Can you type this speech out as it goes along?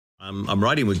I'm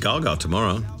writing with Gaga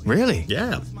tomorrow. Really?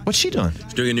 Yeah. What's she doing?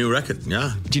 She's doing a new record,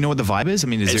 yeah. Do you know what the vibe is? I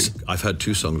mean, I've heard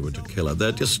 2 songs which are killer.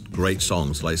 They're just great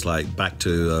songs. It's like back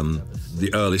to the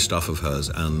early stuff of hers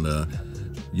and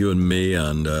You and Me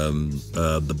and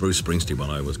the Bruce Springsteen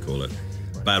one, I always call it.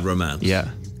 Bad Romance. Yeah.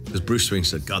 Because Bruce Springsteen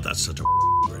said, God, that's such a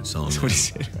great song. That's what he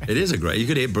said, right? It is a great. You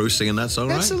could hear Bruce singing that song,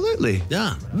 right? Absolutely.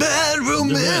 Yeah. Bad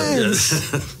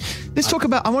Romance. Let's talk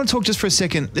about, I want to talk just for a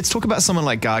second, let's talk about someone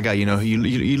like Gaga. You know,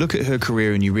 you look at her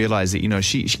career and you realize that, you know,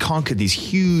 she conquered these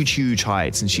huge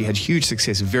heights and she had huge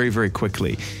success very, very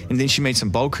quickly. And then she made some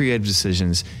bold creative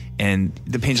decisions and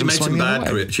the pendulum swung the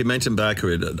other way. She made some bad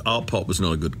career. Art Pop was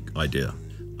not a good idea.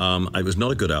 It was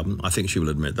not a good album. I think she will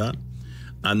admit that.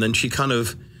 And then she kind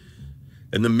of,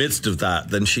 in the midst of that,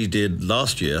 then she did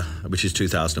last year, which is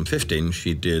 2015,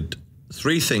 she did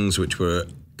 3 things which were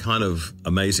kind of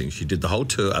amazing. She did the whole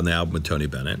tour and the album with Tony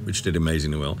Bennett, which did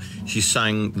amazingly well. She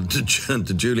sang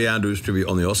the Julie Andrews tribute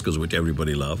on the Oscars, which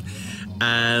everybody loved.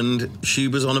 And she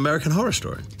was on American Horror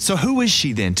Story. So who is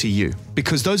she then to you?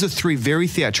 Because those are 3 very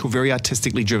theatrical, very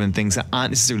artistically driven things that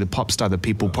aren't necessarily the pop star that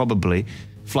people probably,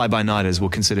 fly-by-nighters, will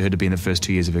consider her to be in the first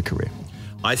 2 years of her career.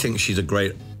 I think she's a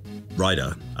great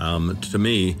writer. To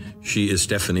me, she is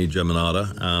Stephanie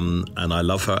Germanotta, and I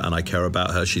love her and I care about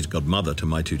her. She's godmother to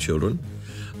my 2 children.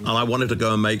 And I wanted to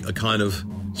go and make a kind of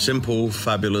simple,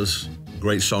 fabulous,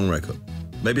 great song record.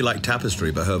 Maybe like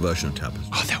Tapestry, but her version of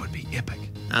Tapestry. Oh, that would be epic.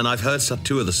 And I've heard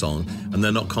 2 of the songs, and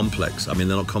they're not complex. I mean,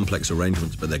 they're not complex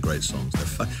arrangements, but they're great songs.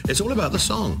 It's all about the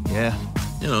song. Yeah.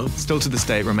 You know. Still to this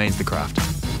day, it remains the craft.